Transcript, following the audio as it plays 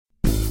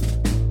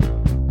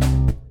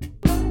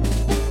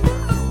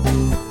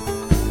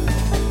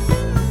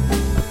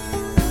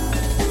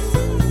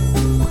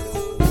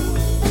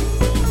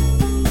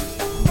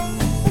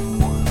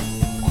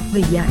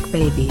the Yak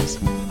Babies.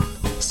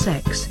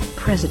 Sex,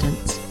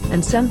 presidents,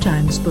 and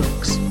sometimes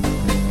books.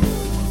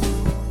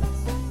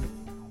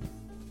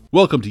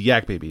 Welcome to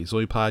Yak Babies, the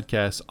only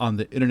podcast on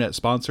the internet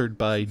sponsored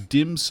by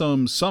Dim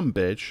Sum Some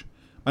Bitch.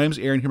 My name's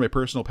Aaron, here my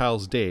personal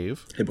pals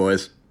Dave. Hey,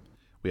 boys.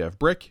 We have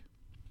Brick.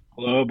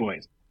 Hello,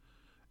 boys.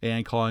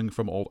 And calling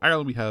from Old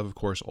Ireland, we have, of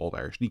course, Old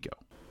Irish Nico.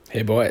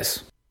 Hey,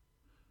 boys.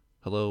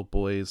 Hello,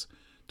 boys,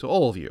 to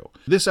all of you.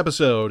 This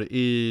episode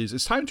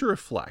it's time to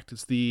reflect.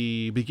 It's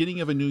the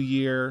beginning of a new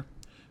year.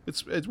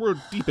 We're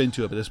deep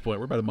into it at this point.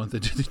 We're about a month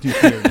into the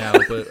new year now,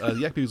 but the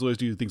Yak Babies always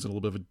do things in a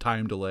little bit of a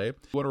time delay.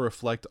 We want to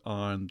reflect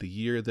on the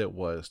year that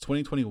was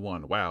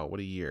 2021. Wow, what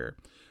a year.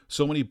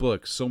 So many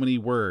books, so many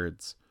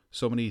words,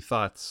 so many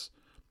thoughts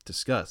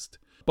discussed.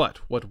 But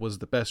what was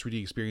the best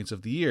reading experience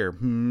of the year?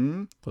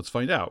 Let's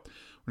find out.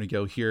 We're going to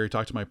go here,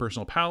 talk to my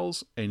personal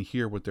pals, and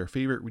hear what their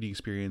favorite reading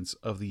experience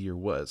of the year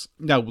was.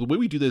 Now, the way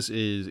we do this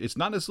is, it's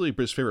not necessarily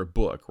Britt's favorite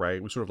book,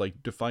 right? We sort of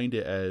like defined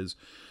it as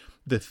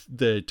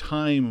the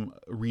time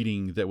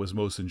reading that was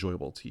most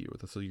enjoyable to you.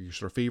 That's your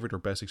sort of favorite or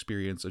best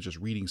experience of just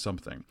reading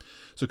something.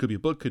 So it could be a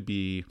book, could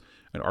be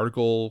an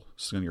article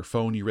on your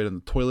phone you read in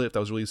the toilet. If that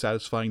was a really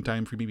satisfying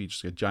time for you, maybe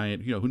just a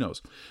giant, who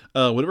knows.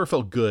 Whatever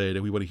felt good,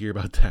 and we want to hear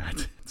about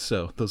that.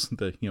 So those are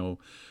the,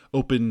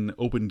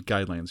 open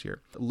guidelines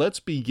here.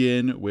 Let's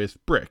begin with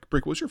Brick.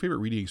 Brick, what's your favorite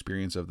reading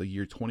experience of the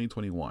year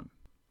 2021?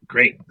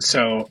 Great.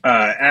 So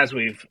as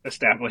we've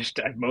established,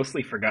 I've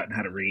mostly forgotten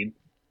how to read.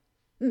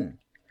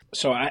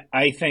 So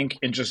I think,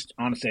 and just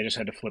honestly, I just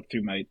had to flip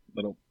through my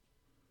little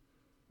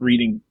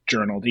reading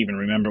journal to even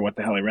remember what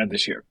the hell I read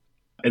this year.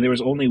 And there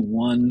was only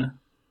one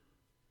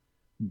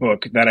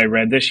book that I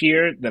read this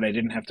year that I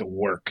didn't have to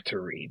work to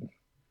read.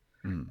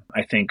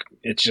 I think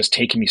it's just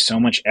taken me so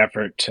much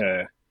effort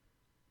to,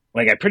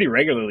 I pretty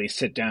regularly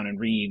sit down and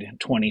read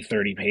 20,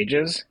 30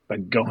 pages,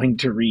 but going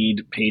to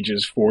read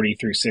pages 40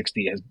 through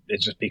 60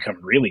 it's just become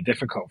really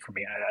difficult for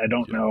me. I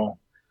don't know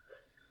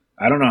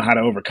how to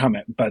overcome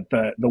it, but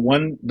the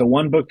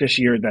one book this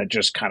year that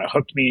just kind of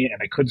hooked me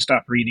and I couldn't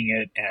stop reading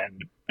it,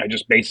 and I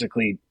just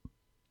basically,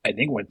 I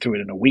think, went through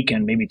it in a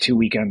weekend, maybe 2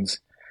 weekends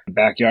in the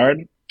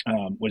backyard,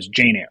 was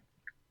Jane Eyre.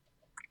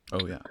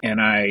 Oh yeah. And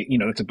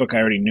it's a book I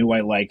already knew I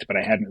liked, but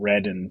I hadn't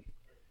read in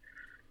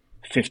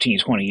 15,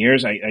 20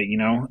 years,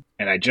 and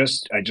I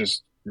just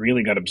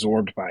really got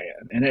absorbed by it.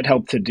 And it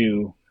helped to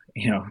do,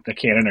 the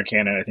canon. I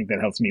think that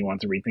helps me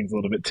want to read things a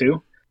little bit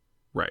too.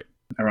 Right.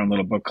 Our own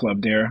little book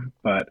club there.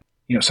 But,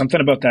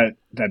 something about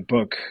that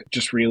book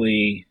just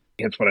really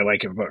hits what I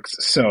like in books.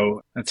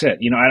 So that's it.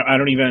 I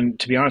don't even,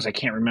 to be honest, I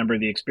can't remember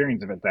the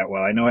experience of it that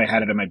well. I know I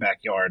had it in my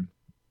backyard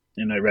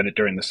and I read it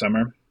during the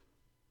summer.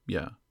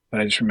 Yeah.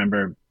 But I just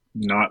remember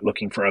not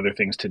looking for other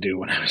things to do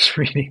when I was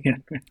reading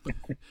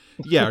it.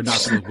 Yeah, or not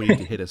sort of waiting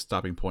to hit a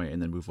stopping point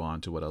and then move on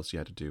to what else you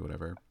had to do,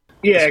 whatever.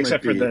 Yeah,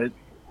 except for the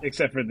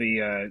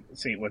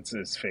St. What's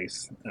His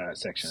Face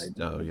section.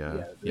 Oh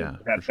yeah.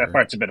 That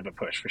part's a bit of a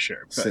push for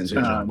sure. But, St.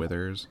 John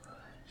Withers.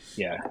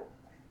 Yeah,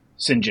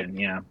 St. John.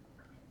 Yeah.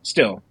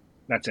 Still,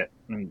 that's it.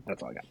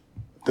 That's all I got.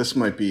 This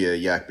might be a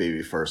Yak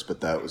Baby first,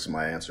 but that was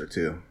my answer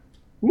too.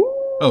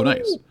 Oh,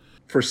 nice.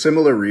 For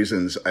similar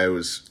reasons, I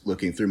was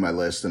looking through my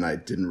list and I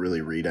didn't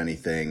really read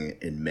anything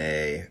in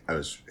May. I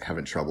was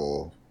having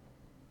trouble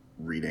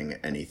reading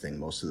anything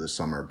most of the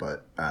summer,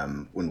 but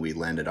when we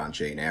landed on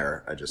Jane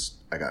Eyre,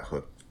 I got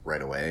hooked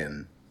right away,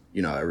 and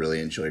I really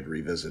enjoyed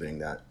revisiting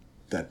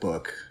that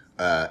book.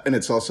 And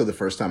it's also the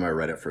first time I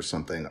read it for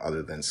something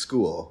other than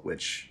school,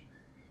 which,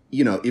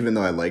 even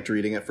though I liked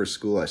reading it for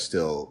school, I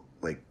still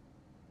I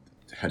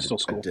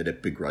did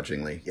it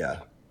begrudgingly, yeah,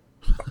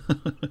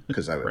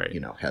 because I right.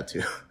 had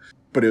to.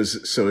 But it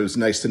was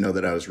nice to know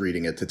that I was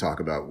reading it to talk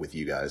about with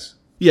you guys.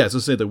 Yeah, so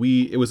say that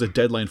it was a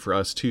deadline for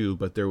us too,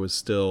 but there was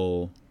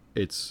still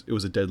it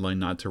was a deadline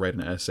not to write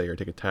an essay or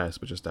take a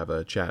test, but just to have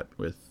a chat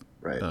with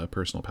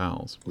personal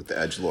pals. With the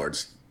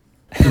edgelords.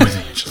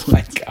 Oh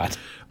my God.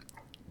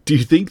 Do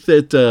you think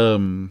that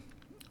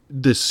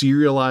the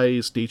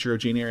serialized nature of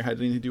Jane Eyre had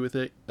anything to do with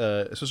it?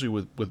 Especially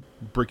with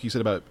Brick, you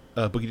said about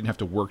a book you didn't have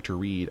to work to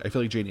read. I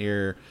feel like Jane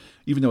Eyre,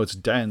 even though it's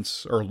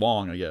dense or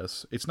long, I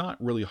guess, it's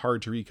not really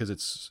hard to read because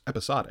it's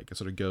episodic. It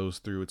sort of goes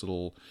through its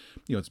little,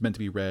 it's meant to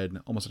be read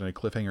almost in a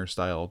cliffhanger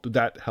style. Did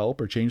that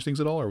help or change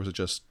things at all? Or was it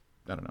just,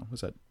 I don't know,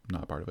 was that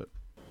not part of it?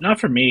 Not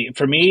for me.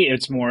 For me,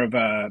 it's more of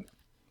that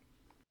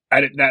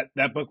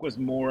book was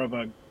more of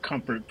a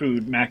comfort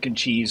food, mac and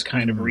cheese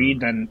kind of read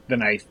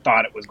than I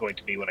thought it was going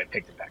to be when I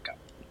picked it back up.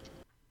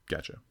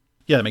 Gotcha.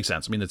 Yeah, that makes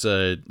sense. I mean, it's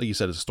like you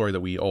said, it's a story that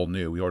we all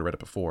knew. We already read it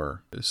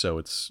before. So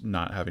it's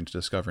not having to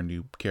discover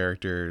new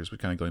characters, but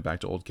kind of going back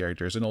to old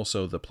characters, and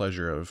also the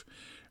pleasure of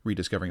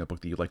rediscovering a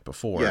book that you liked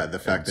before. Yeah, the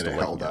fact that it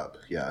held up.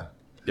 Yeah.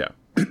 Yeah,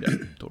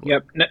 totally.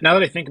 Yep. Now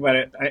that I think about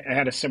it, I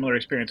had a similar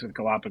experience with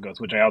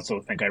Galapagos, which I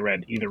also think I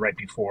read either right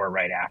before or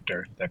right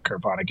after the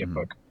Kurt Vonnegut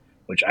book,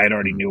 which I had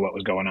already knew what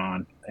was going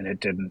on, and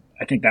it didn't.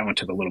 I think that one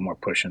took a little more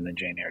pushing than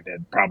Jane Eyre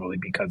did, probably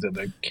because of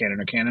the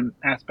canon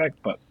aspect,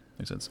 but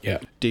makes sense. Yeah.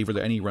 Dave, were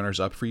there any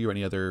runners-up for you?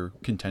 Any other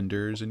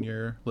contenders in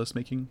your list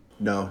making?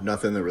 No,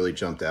 nothing that really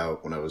jumped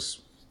out when I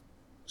was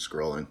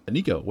scrolling.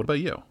 Nico, what about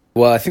you?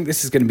 Well, I think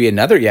this is going to be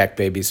another Yak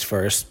Babies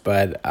first,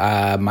 but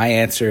my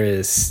answer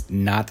is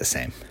not the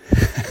same.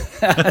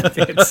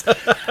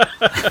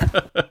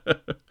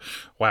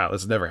 Wow,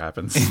 this never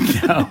happens.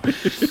 No.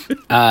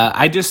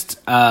 I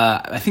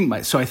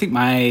think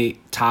my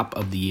top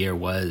of the year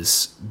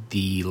was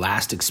the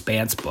Last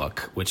Expanse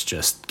book, which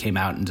just came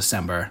out in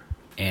December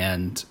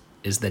and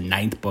is the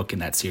 9th book in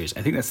that series.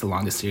 I think that's the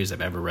longest series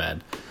I've ever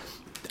read.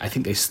 I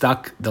think they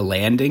stuck the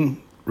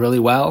landing really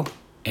well,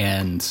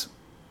 and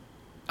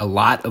a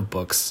lot of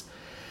books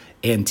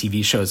and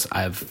TV shows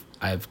I've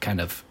kind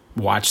of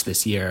watched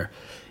this year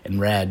and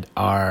read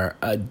are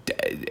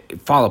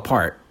fall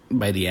apart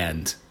by the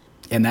end,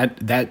 and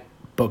that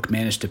book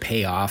managed to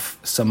pay off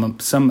some.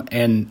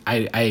 And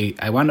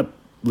I wound up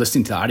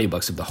listening to the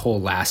audiobooks of the whole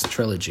last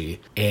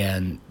trilogy,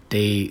 and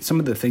some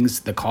of the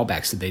things, the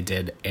callbacks that they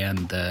did,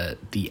 and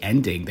the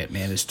ending that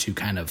managed to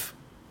kind of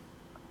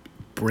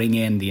bring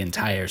in the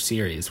entire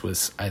series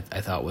was I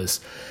thought was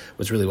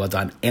really well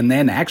done. And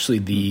then actually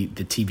the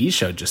TV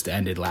show just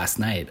ended last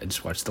night. I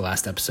just watched the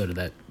last episode of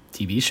that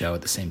TV show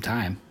at the same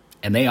time,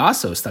 and they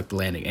also stuck the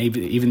landing,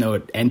 even though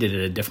it ended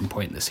at a different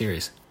point in the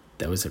series.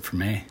 That was it for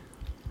me.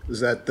 Is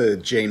that the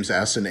James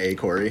S. and A.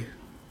 Corey?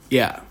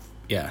 Yeah.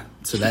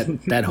 So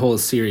that whole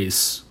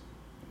series,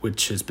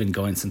 which has been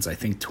going since I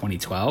think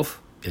 2012,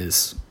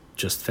 is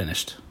just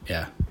finished.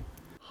 Yeah.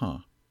 Huh.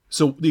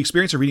 So the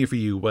experience of reading it for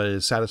you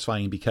was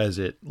satisfying because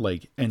it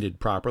like ended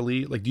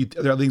properly. Like,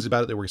 are there other things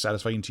about it that were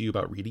satisfying to you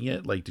about reading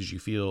it? Like, did you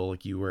feel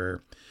like you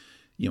were,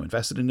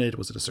 invested in it?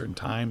 Was it a certain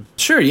time?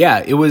 Sure.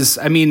 Yeah, it was.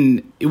 I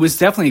mean, it was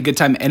definitely a good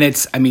time. And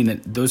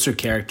those are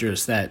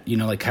characters that,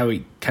 like how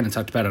we kind of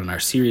talked about on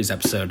our series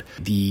episode.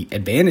 The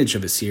advantage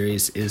of a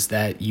series is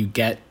that you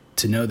get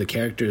to know the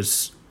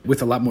characters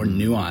with a lot more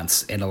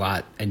nuance and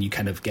you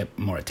kind of get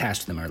more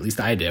attached to them, or at least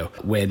I do,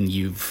 when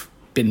you've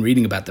been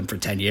reading about them for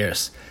 10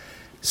 years.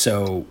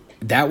 So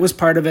that was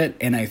part of it.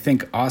 And I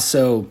think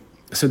also,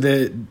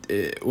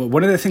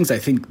 one of the things I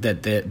think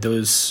that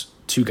those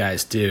two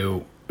guys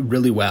do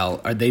really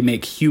well are they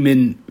make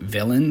human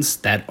villains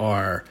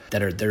they're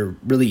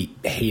really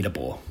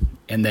hateable,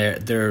 and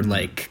they're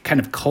like kind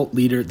of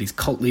these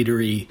cult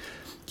leadery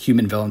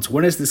human villains.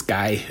 One is this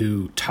guy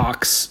who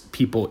talks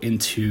people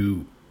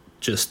into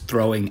just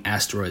throwing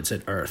asteroids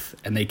at Earth,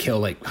 and they kill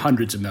like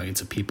hundreds of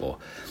millions of people,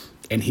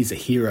 and he's a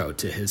hero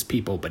to his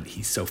people, but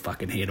he's so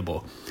fucking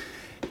hateable.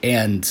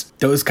 And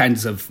those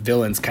kinds of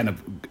villains kind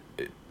of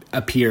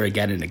appear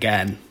again and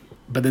again.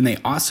 But then they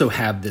also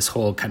have this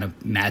whole kind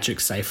of magic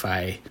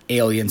sci-fi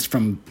aliens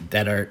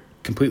that are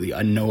completely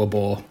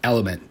unknowable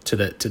element to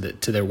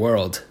their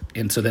world.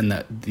 And so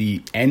then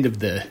the end of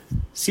the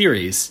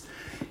series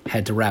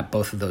had to wrap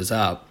both of those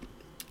up.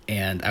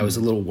 And I was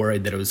a little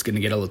worried that it was going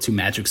to get a little too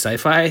magic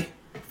sci-fi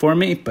for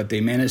me, but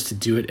they managed to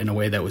do it in a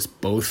way that was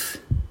both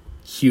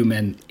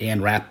human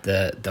and wrap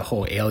the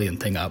whole alien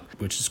thing up,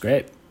 which is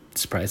great.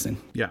 Surprising.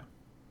 Yeah,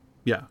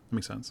 that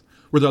makes sense.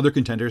 Were there other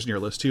contenders in your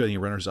list too? Any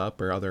runners up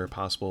or other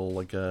possible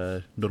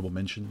notable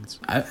mentions?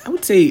 I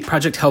would say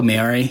Project Hail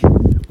Mary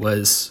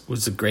was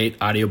a great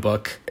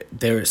audiobook.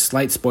 There are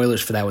slight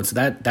spoilers for that one. So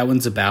that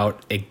one's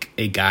about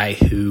a guy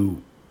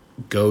who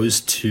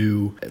goes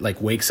to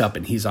wakes up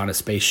and he's on a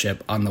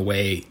spaceship on the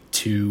way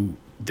to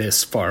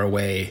this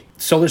faraway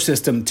solar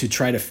system to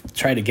try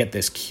to get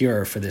this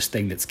cure for this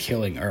thing that's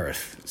killing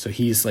Earth. So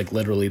he's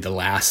literally the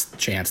last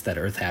chance that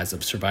Earth has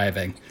of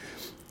surviving.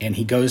 And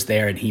he goes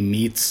there and he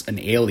meets an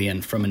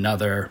alien from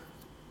another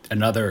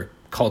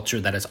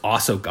culture that has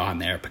also gone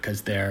there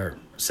because their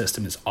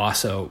system is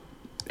also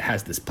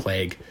has this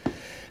plague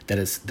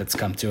that's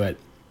come to it.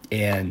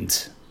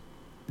 And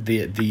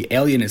the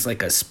alien is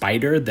like a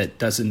spider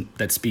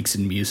that speaks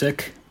in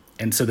music.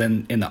 And so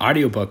then in the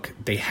audiobook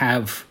they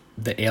have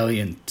the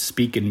alien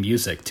speak in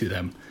music to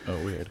them. Oh,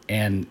 weird.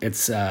 And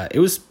it's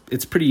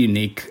pretty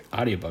unique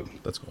audiobook.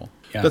 That's cool.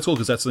 Yeah. That's cool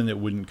because that's something that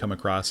wouldn't come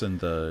across in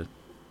the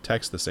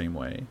text the same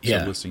way. So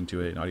yeah. Listening to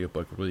it in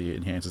audiobook really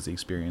enhances the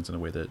experience in a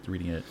way that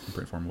reading it in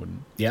print form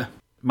wouldn't. Yeah.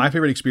 My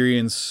favorite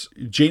experience,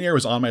 Jane Eyre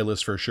was on my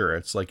list for sure.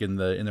 It's in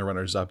the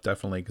runners up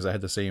definitely because I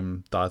had the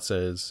same thoughts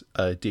as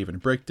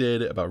David Brick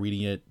did about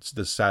reading it. It's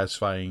the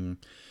satisfying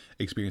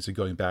experience of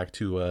going back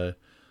to a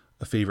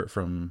favorite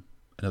from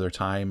another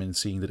time and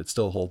seeing that it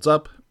still holds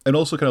up, and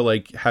also kind of I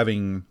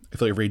feel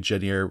like I've read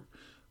Jane Eyre.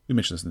 We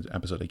mentioned this in the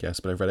episode, I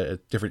guess, but I've read it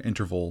at different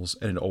intervals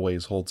and it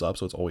always holds up.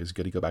 So it's always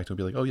good to go back to and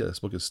be like, oh yeah, this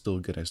book is still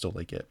good. I still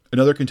like it.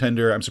 Another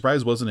contender, I'm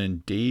surprised wasn't in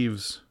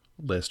Dave's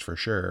list for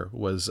sure,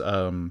 was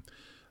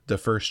the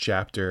first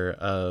chapter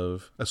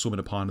of A Swim in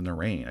a Pond in the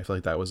Rain. I feel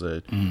like that was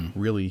a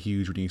really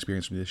huge reading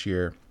experience for me this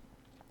year.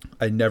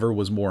 I never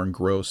was more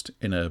engrossed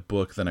in a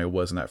book than I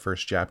was in that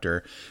first chapter.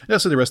 And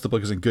that's the rest of the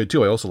book isn't good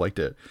too. I also liked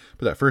it.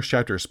 But that first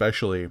chapter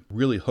especially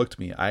really hooked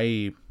me.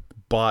 I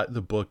bought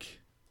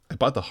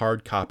the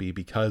hard copy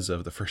because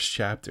of the first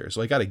chapter.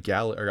 So I got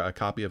a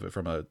copy of it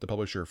from the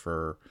publisher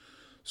for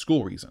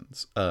school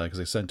reasons. Because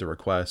they sent a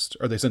request,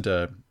 or they sent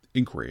a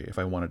inquiry if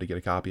I wanted to get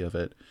a copy of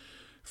it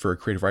for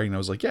creative writing. And I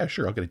was like, yeah,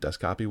 sure, I'll get a desk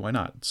copy. Why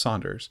not?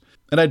 Saunders.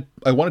 And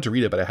I wanted to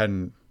read it, but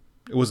it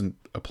wasn't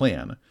a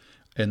plan.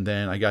 And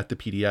then I got the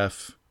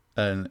PDF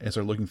and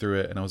started looking through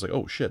it, and I was like,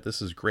 oh shit,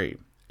 this is great.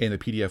 And the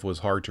PDF was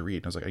hard to read.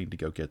 And I was like, I need to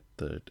go get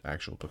the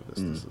actual book of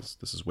this.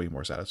 This is way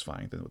more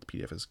satisfying than what the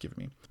PDF has given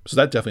me. So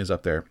that definitely is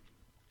up there.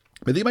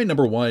 But I think my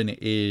number one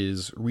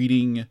is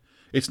reading.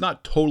 It's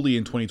not totally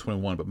in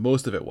 2021, but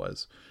most of it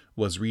was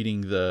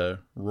reading the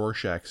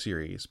Rorschach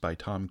series by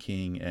Tom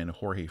King and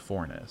Jorge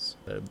Fornes.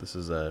 This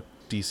is a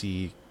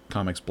DC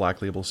Comics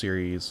Black Label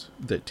series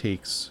that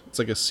it's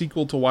like a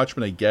sequel to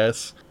Watchmen, I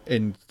guess,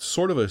 and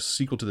sort of a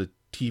sequel to the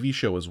TV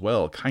show as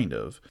well, kind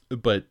of,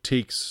 but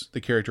takes the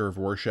character of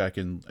Rorschach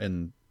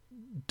and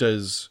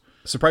does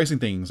surprising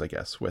things, I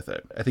guess, with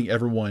it. I think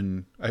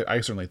everyone,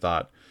 I certainly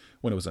thought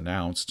when it was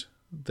announced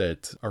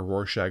that a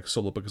Rorschach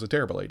solo book is a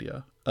terrible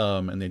idea.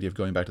 And the idea of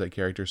going back to that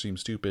character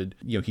seems stupid.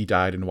 You know, he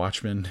died in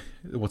Watchmen.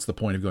 What's the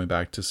point of going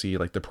back to see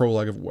like the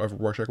prologue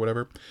of Rorschach,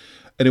 whatever?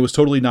 And it was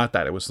totally not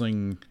that. It was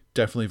something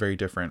definitely very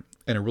different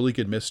and a really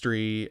good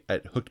mystery.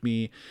 It hooked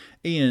me,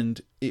 and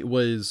it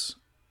was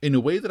in a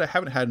way that I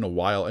haven't had in a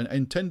while,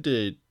 and tend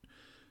to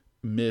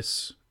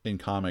miss in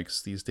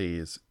comics these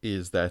days,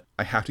 is that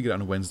I have to get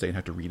on a Wednesday and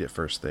have to read it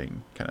first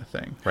thing kind of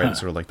thing, right? It's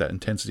sort of like that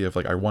intensity of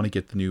like, I want to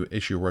get the new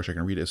issue of Rorschach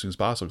and read it as soon as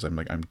possible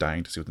because I'm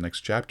dying to see what the next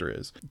chapter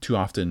is. Too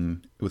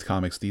often with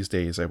comics these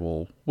days, I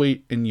will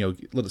wait and,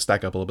 let it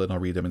stack up a little bit and I'll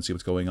read them and see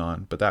what's going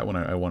on. But that one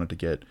I wanted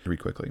to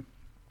read quickly.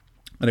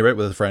 And I read it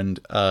with a friend,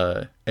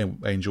 and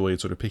I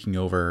enjoyed sort of picking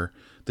over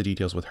the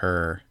details with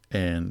her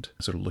and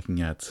sort of looking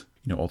at,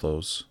 all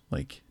those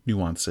like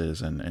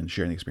nuances and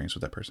sharing the experience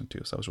with that person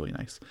too. So that was really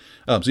nice.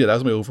 So yeah, that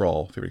was my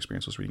overall favorite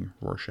experience, was reading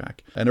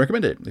Rorschach. And I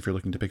recommend it if you're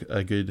looking to pick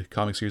a good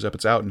comic series up.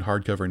 It's out in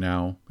hardcover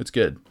now. It's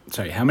good.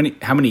 Sorry, how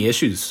many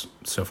issues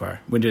so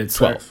far? When did it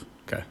start? 12.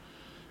 Okay.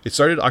 It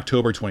started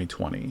October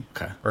 2020.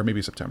 Okay. Or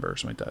maybe September or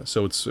something like that.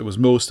 So it was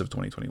most of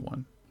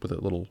 2021. With a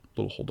little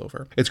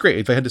holdover. It's great.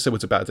 If I had to say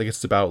what's about, I guess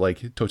it's about like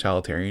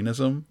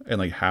totalitarianism and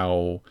like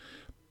how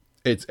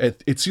it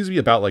seems to be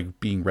about like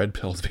being red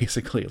pilled,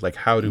 basically. Like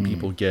how do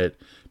people get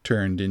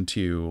turned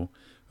into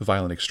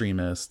violent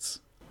extremists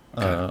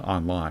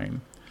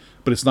online?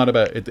 But it's not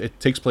about it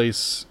takes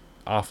place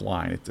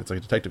offline. It's like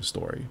a detective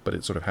story, but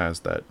it sort of has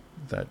that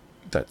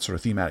sort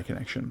of thematic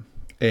connection.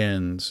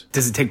 And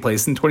does it take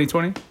place in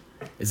 2020?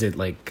 Is it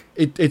like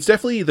it's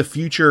definitely the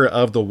future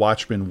of the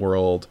Watchmen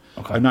world.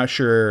 Okay. I'm not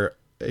sure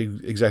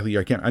exactly.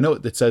 I know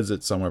it says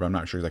it somewhere, but I'm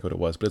not sure exactly what it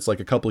was. But it's like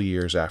a couple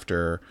years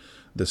after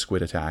the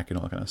squid attack and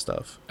all that kind of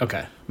stuff.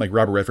 Okay. Like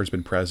Robert Redford's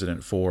been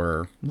president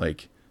for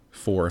like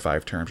 4 or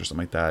 5 terms or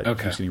something like that.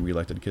 Okay. He's getting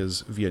reelected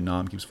because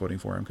Vietnam keeps voting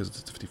for him because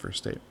it's the 51st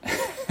state.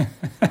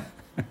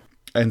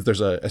 And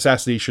there's a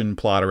assassination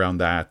plot around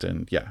that,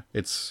 and yeah,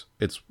 it's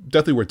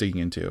definitely worth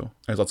digging into.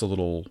 There's lots of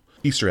little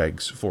Easter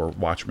eggs for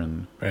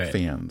Watchmen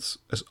fans,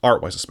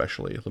 art-wise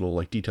especially. Little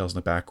like details in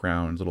the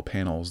background, little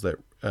panels that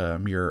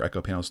mirror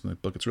echo panels in the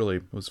book. It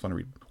was fun to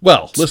read.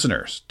 Well,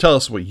 listeners, tell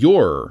us what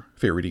your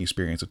favorite reading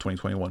experience of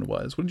 2021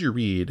 was. What did you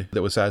read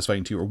that was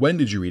satisfying to you, or when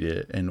did you read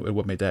it, and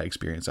what made that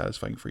experience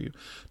satisfying for you?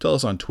 Tell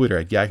us on Twitter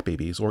at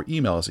YakBabies, or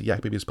email us at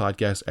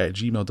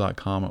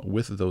yakbabiespodcast@gmail.com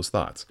with those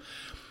thoughts.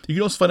 You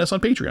can also find us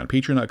on Patreon.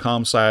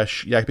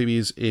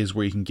 Patreon.com/YakBabies is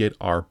where you can get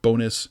our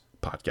bonus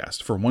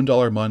podcast. For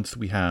 $1 a month,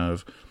 we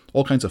have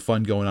all kinds of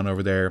fun going on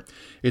over there.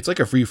 It's like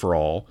a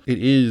free-for-all. It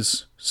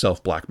is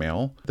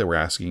self-blackmail that we're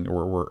asking,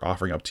 or we're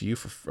offering up to you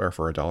for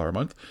 $1 a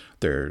month.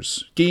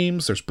 There's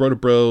games, there's Bro to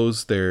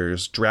Bros,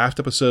 there's draft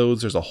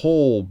episodes, there's a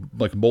whole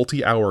like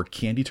multi-hour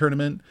candy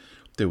tournament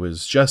that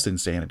was just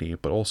insanity,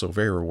 but also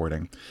very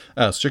rewarding.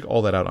 So check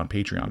all that out on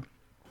Patreon.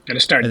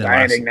 Gonna start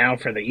dieting now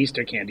for the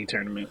Easter candy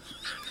tournament.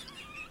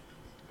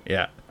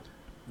 Yeah.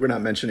 We're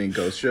not mentioning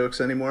ghost jokes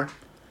anymore.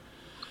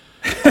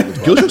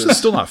 Ghost Jokes is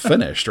still not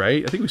finished,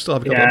 right? I think we still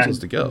have a couple episodes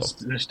to go.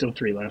 There's still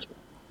 3 left.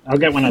 I'll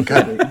get one out.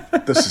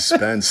 The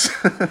suspense.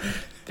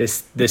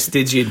 The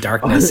Stygian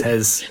darkness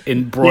has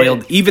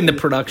embroiled even the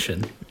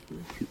production.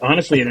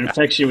 Honestly, it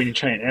infects you when you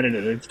try and edit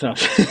it. It's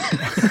tough.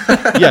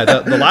 Yeah,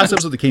 the last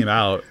episode that came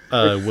out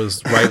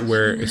was right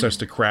where it starts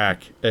to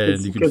crack,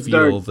 and you can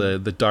feel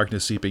the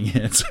darkness seeping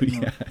in. So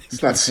yeah,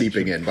 it's not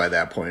seeping in by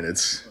that point.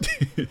 It's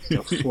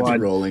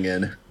rolling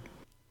in.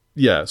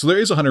 Yeah, so there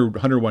is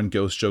 101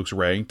 ghost jokes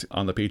ranked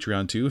on the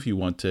Patreon too, if you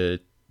want to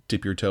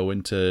dip your toe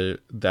into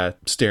that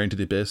stare into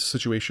the abyss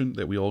situation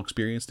that we all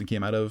experienced and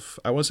came out of,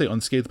 I want to say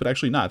unscathed, but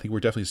actually not. I think we're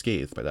definitely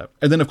scathed by that.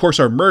 And then, of course,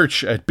 our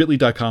merch at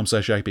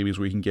bit.ly.com/YakBabies,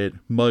 where you can get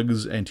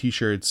mugs and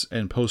t-shirts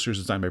and posters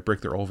designed by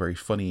Brick. They're all very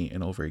funny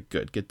and all very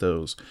good. Get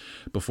those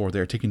before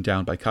they're taken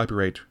down by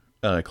copyright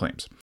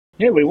claims.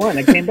 Yeah, we won.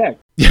 I came back.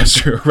 Yes,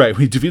 sure, right.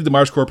 We defeated the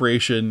Mars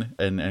Corporation,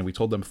 and we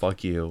told them,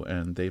 fuck you,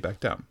 and they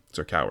backed down.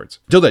 They're cowards.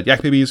 Till then,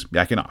 Yak Babies,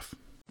 yakking off.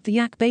 The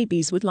Yak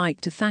Babies would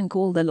like to thank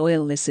all their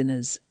loyal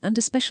listeners, and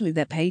especially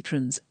their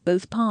patrons,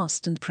 both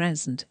past and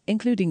present,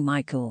 including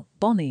Michael,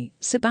 Bonnie,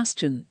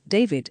 Sebastian,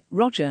 David,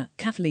 Roger,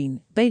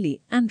 Kathleen,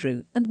 Bailey,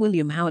 Andrew, and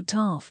William Howard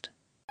Taft.